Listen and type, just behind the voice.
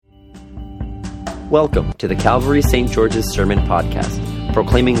Welcome to the Calvary St. George's Sermon Podcast,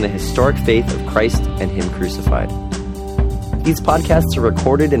 proclaiming the historic faith of Christ and Him crucified. These podcasts are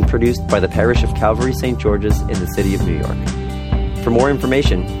recorded and produced by the parish of Calvary St. George's in the city of New York. For more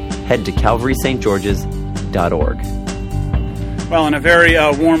information, head to calvarystjourges.org. Well, and a very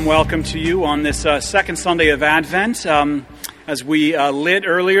warm welcome to you on this second Sunday of Advent. As we lit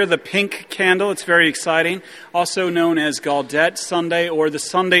earlier the pink candle, it's very exciting, also known as Gaudete Sunday or the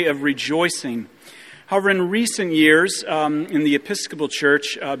Sunday of Rejoicing. However, in recent years, in the Episcopal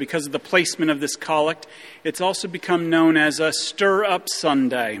Church, because of the placement of this collect, it's also become known as a Stir Up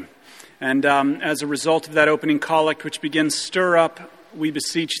Sunday. And as a result of that opening collect, which begins, "Stir up, we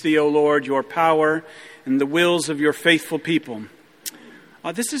beseech thee, O Lord, your power and the wills of your faithful people."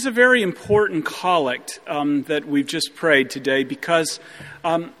 This is a very important collect that we've just prayed today because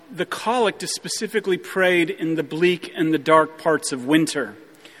the collect is specifically prayed in the bleak and the dark parts of winter.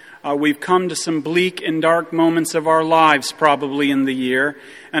 We've come to some bleak and dark moments of our lives probably in the year.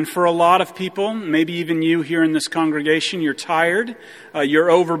 And for a lot of people, maybe even you here in this congregation, you're tired, you're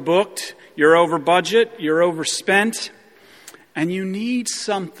overbooked, you're over budget, you're overspent, and you need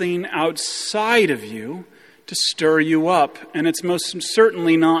something outside of you to stir you up. And it's most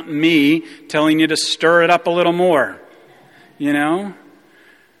certainly not me telling you to stir it up a little more, you know?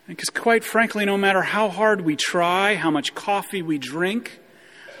 Because quite frankly, no matter how hard we try, how much coffee we drink,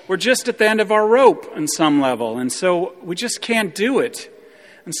 we're just at the end of our rope on some level, and so we just can't do it.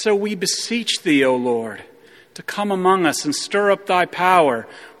 And so we beseech thee, O Lord, to come among us and stir up thy power.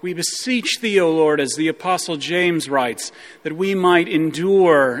 We beseech thee, O Lord, as the Apostle James writes, that we might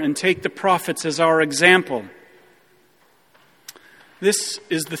endure and take the prophets as our example. This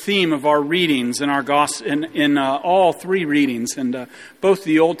is the theme of our readings in our in all three readings, and both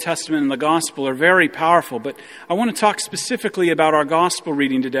the Old Testament and the Gospel are very powerful. But I want to talk specifically about our Gospel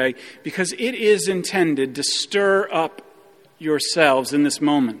reading today because it is intended to stir up yourselves in this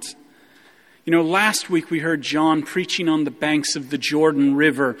moment. You know, last week we heard John preaching on the banks of the Jordan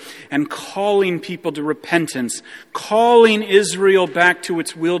River and calling people to repentance, calling Israel back to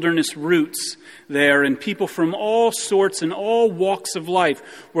its wilderness roots there, and people from all sorts and all walks of life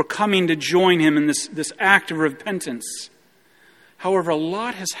were coming to join him in this act of repentance. However, a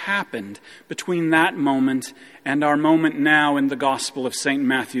lot has happened between that moment and our moment now in the Gospel of St.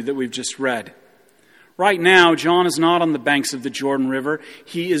 Matthew that we've just read. Right now, John is not on the banks of the Jordan River.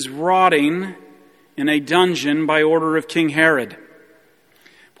 He is rotting in a dungeon by order of King Herod.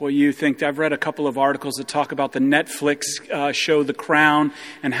 Boy, you think, I've read a couple of articles that talk about the Netflix show The Crown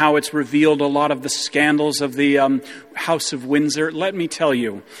and how it's revealed a lot of the scandals of the House of Windsor. Let me tell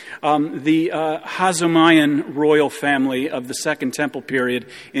you, the Hasmonean royal family of the Second Temple period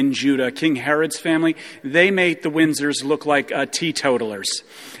in Judah, King Herod's family, they made the Windsors look like teetotalers.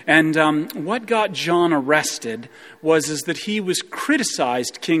 And what got John arrested was that he was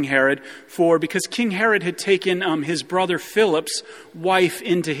criticized, King Herod, because King Herod had taken his brother Philip's wife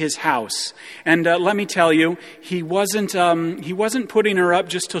into his house. And let me tell you, he wasn't putting her up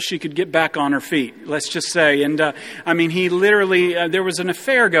just till she could get back on her feet, let's just say. And he literally, there was an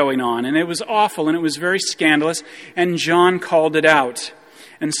affair going on, and it was awful, and it was very scandalous, and John called it out.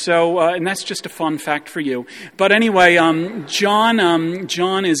 And so, and that's just a fun fact for you. But anyway,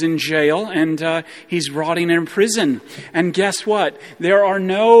 John is in jail, and he's rotting in prison. And guess what? There are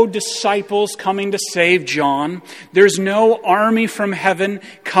no disciples coming to save John. There's no army from heaven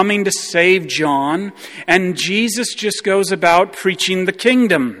coming to save John. And Jesus just goes about preaching the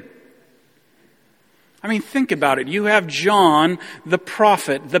kingdom. I mean, think about it. You have John, the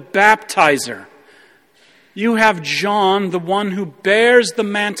prophet, the baptizer. You have John, the one who bears the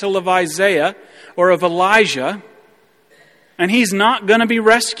mantle of Isaiah or of Elijah, and he's not going to be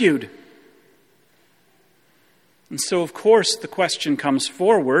rescued. And so, of course, the question comes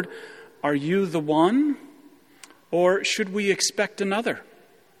forward, are you the one, or should we expect another?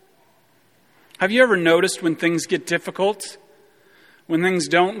 Have you ever noticed when things get difficult, when things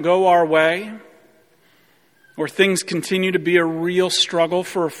don't go our way, or things continue to be a real struggle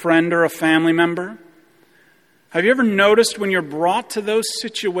for a friend or a family member? Have you ever noticed when you're brought to those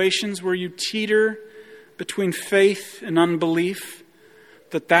situations where you teeter between faith and unbelief,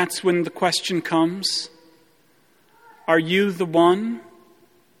 that's when the question comes, are you the one,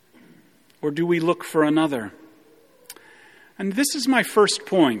 or do we look for another? And this is my first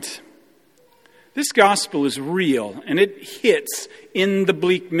point. This gospel is real, and it hits in the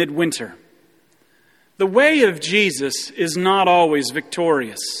bleak midwinter. The way of Jesus is not always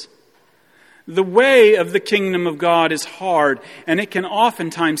victorious. The way of the kingdom of God is hard, and it can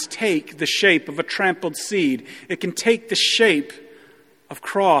oftentimes take the shape of a trampled seed. It can take the shape of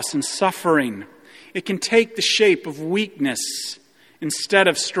cross and suffering. It can take the shape of weakness instead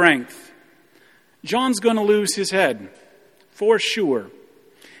of strength. John's going to lose his head, for sure.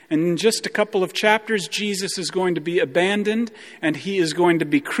 And in just a couple of chapters, Jesus is going to be abandoned and he is going to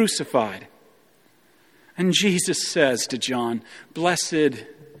be crucified. And Jesus says to John, "Blessed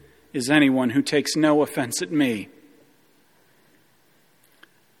is anyone who takes no offense at me."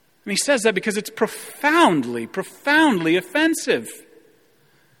 And he says that because it's profoundly, profoundly offensive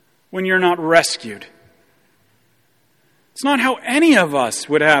when you're not rescued. It's not how any of us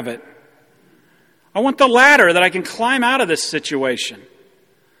would have it. I want the ladder that I can climb out of this situation.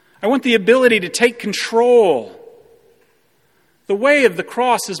 I want the ability to take control. The way of the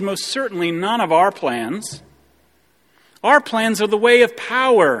cross is most certainly none of our plans. Our plans are the way of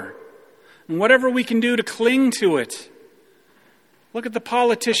power, and whatever we can do to cling to it. Look at the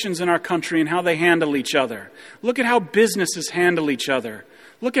politicians in our country and how they handle each other. Look at how businesses handle each other.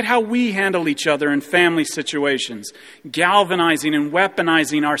 Look at how we handle each other in family situations, galvanizing and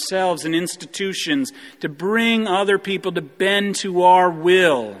weaponizing ourselves and institutions to bring other people to bend to our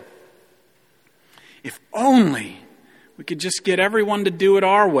will. If only we could just get everyone to do it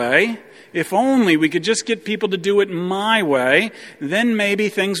our way, if only we could just get people to do it my way, then maybe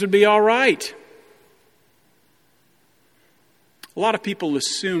things would be all right. A lot of people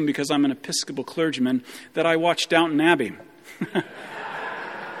assume, because I'm an Episcopal clergyman, that I watch Downton Abbey.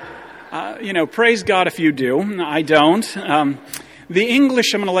 Praise God if you do. I don't. The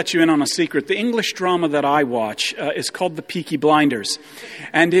English, I'm going to let you in on a secret. The English drama that I watch is called The Peaky Blinders.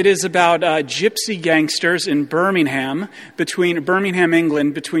 And it is about gypsy gangsters in Birmingham,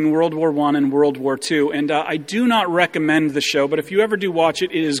 England, between World War I and World War II. And I do not recommend the show, but if you ever do watch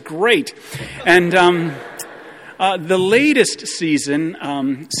it, it is great. And the latest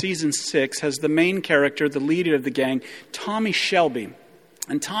season, season 6, has the main character, the leader of the gang, Tommy Shelby.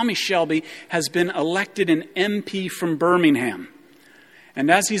 And Tommy Shelby has been elected an MP from Birmingham. And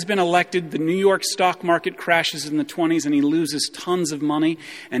as he's been elected, the New York stock market crashes in the 1920s and he loses tons of money.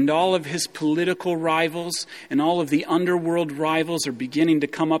 And all of his political rivals and all of the underworld rivals are beginning to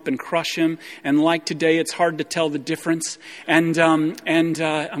come up and crush him. And like today, it's hard to tell the difference. And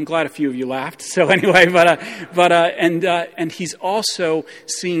I'm glad a few of you laughed. So anyway, and he's also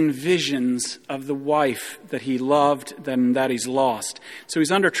seen visions of the wife that he loved and that he's lost. So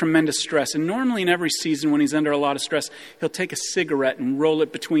he's under tremendous stress. And normally in every season when he's under a lot of stress, he'll take a cigarette and roll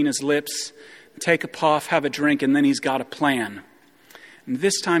it between his lips, take a puff, have a drink, and then he's got a plan. And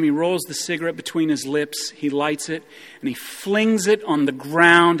this time he rolls the cigarette between his lips, he lights it, and he flings it on the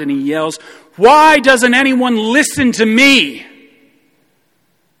ground and he yells, "Why doesn't anyone listen to me?"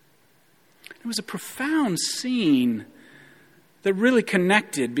 It was a profound scene that really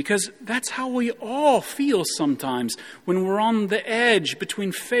connected, because that's how we all feel sometimes when we're on the edge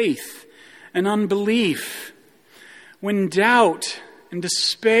between faith and unbelief. When doubt and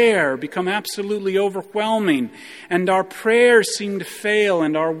despair become absolutely overwhelming, and our prayers seem to fail,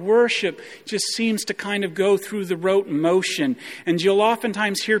 and our worship just seems to kind of go through the rote motion. And you'll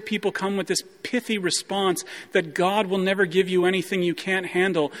oftentimes hear people come with this pithy response that God will never give you anything you can't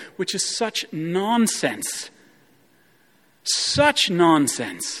handle, which is such nonsense. Such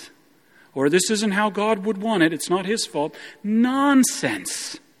nonsense. Or this isn't how God would want it, it's not his fault.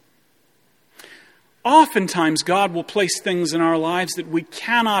 Nonsense. Oftentimes, God will place things in our lives that we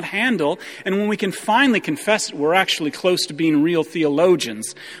cannot handle, and when we can finally confess it, we're actually close to being real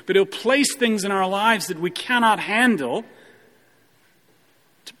theologians. But he'll place things in our lives that we cannot handle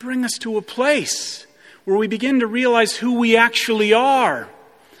to bring us to a place where we begin to realize who we actually are,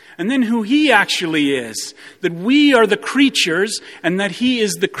 and then who he actually is, that we are the creatures and that he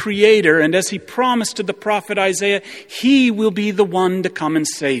is the creator, and as he promised to the prophet Isaiah, he will be the one to come and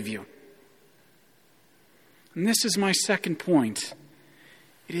save you. And this is my second point.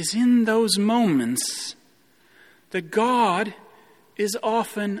 It is in those moments that God is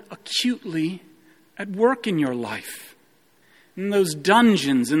often acutely at work in your life. In those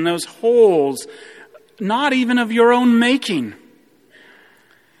dungeons, in those holes, not even of your own making.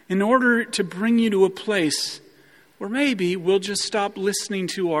 In order to bring you to a place where maybe we'll just stop listening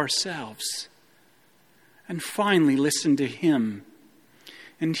to ourselves and finally listen to him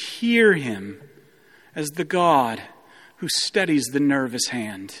and hear him as the God who steadies the nervous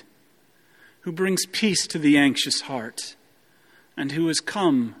hand, who brings peace to the anxious heart, and who has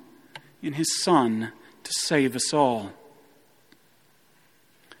come in his Son to save us all.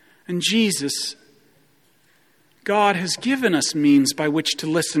 And Jesus, God has given us means by which to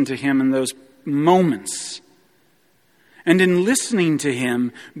listen to him in those moments. And in listening to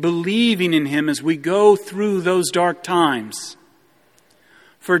him, believing in him as we go through those dark times,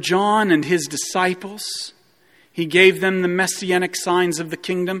 For John and his disciples, he gave them the messianic signs of the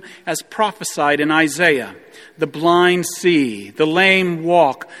kingdom as prophesied in Isaiah. The blind see, the lame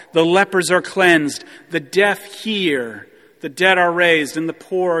walk, the lepers are cleansed, the deaf hear, the dead are raised, and the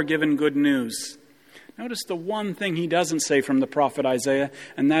poor are given good news. Notice the one thing he doesn't say from the prophet Isaiah,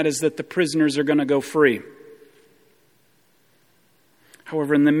 and that is that the prisoners are going to go free.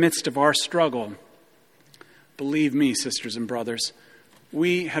 However, in the midst of our struggle, believe me, sisters and brothers,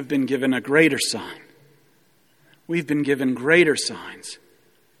 we have been given a greater sign. We've been given greater signs.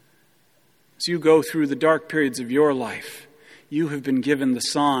 As you go through the dark periods of your life, you have been given the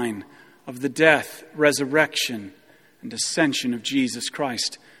sign of the death, resurrection, and ascension of Jesus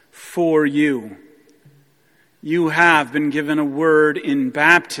Christ for you. You have been given a word in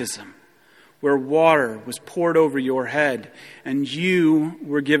baptism where water was poured over your head, and you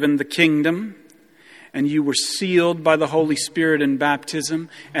were given the kingdom, and you were sealed by the Holy Spirit in baptism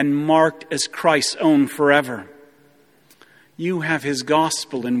and marked as Christ's own forever. You have his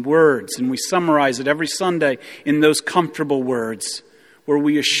gospel in words, and we summarize it every Sunday in those comfortable words where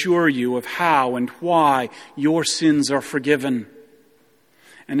we assure you of how and why your sins are forgiven.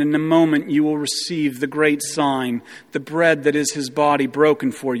 And in a moment you will receive the great sign, the bread that is his body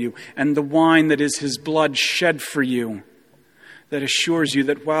broken for you, and the wine that is his blood shed for you, that assures you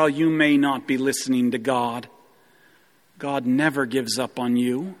that while you may not be listening to God, God never gives up on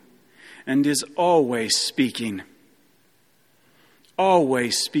you and is always speaking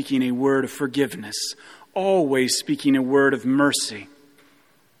a word of forgiveness, always speaking a word of mercy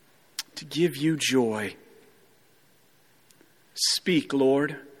to give you joy. Speak,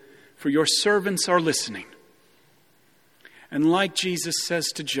 Lord, for your servants are listening. And like Jesus says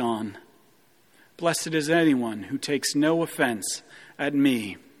to John, blessed is anyone who takes no offense at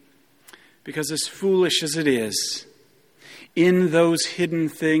me, because as foolish as it is, in those hidden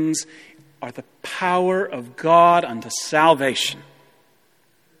things are the power of God unto salvation.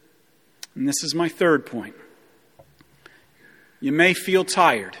 And this is my third point. You may feel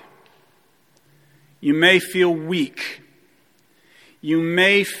tired. You may feel weak. You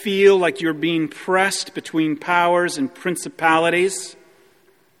may feel like you're being pressed between powers and principalities.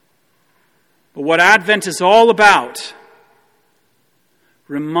 But what Advent is all about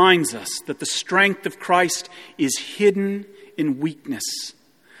reminds us that the strength of Christ is hidden in weakness.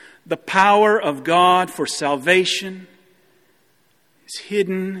 The power of God for salvation is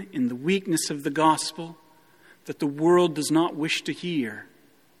hidden in the weakness of the gospel that the world does not wish to hear.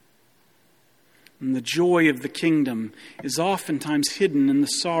 And the joy of the kingdom is oftentimes hidden in the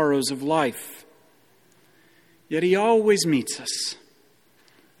sorrows of life. Yet he always meets us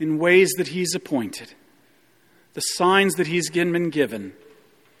in ways that he's appointed. The signs that he's been given: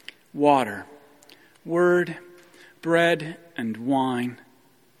 water, word, bread, and wine.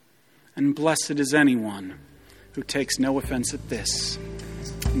 And blessed is anyone who takes no offense at this.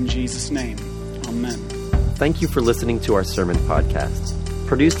 In Jesus' name, amen. Thank you for listening to our sermon podcast,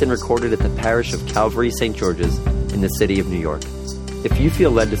 produced and recorded at the parish of Calvary St. George's in the city of New York. If you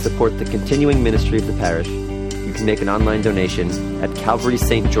feel led to support the continuing ministry of the parish, you can make an online donation at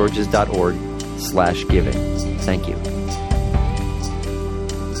calvarystgeorges.org/giving. Thank you.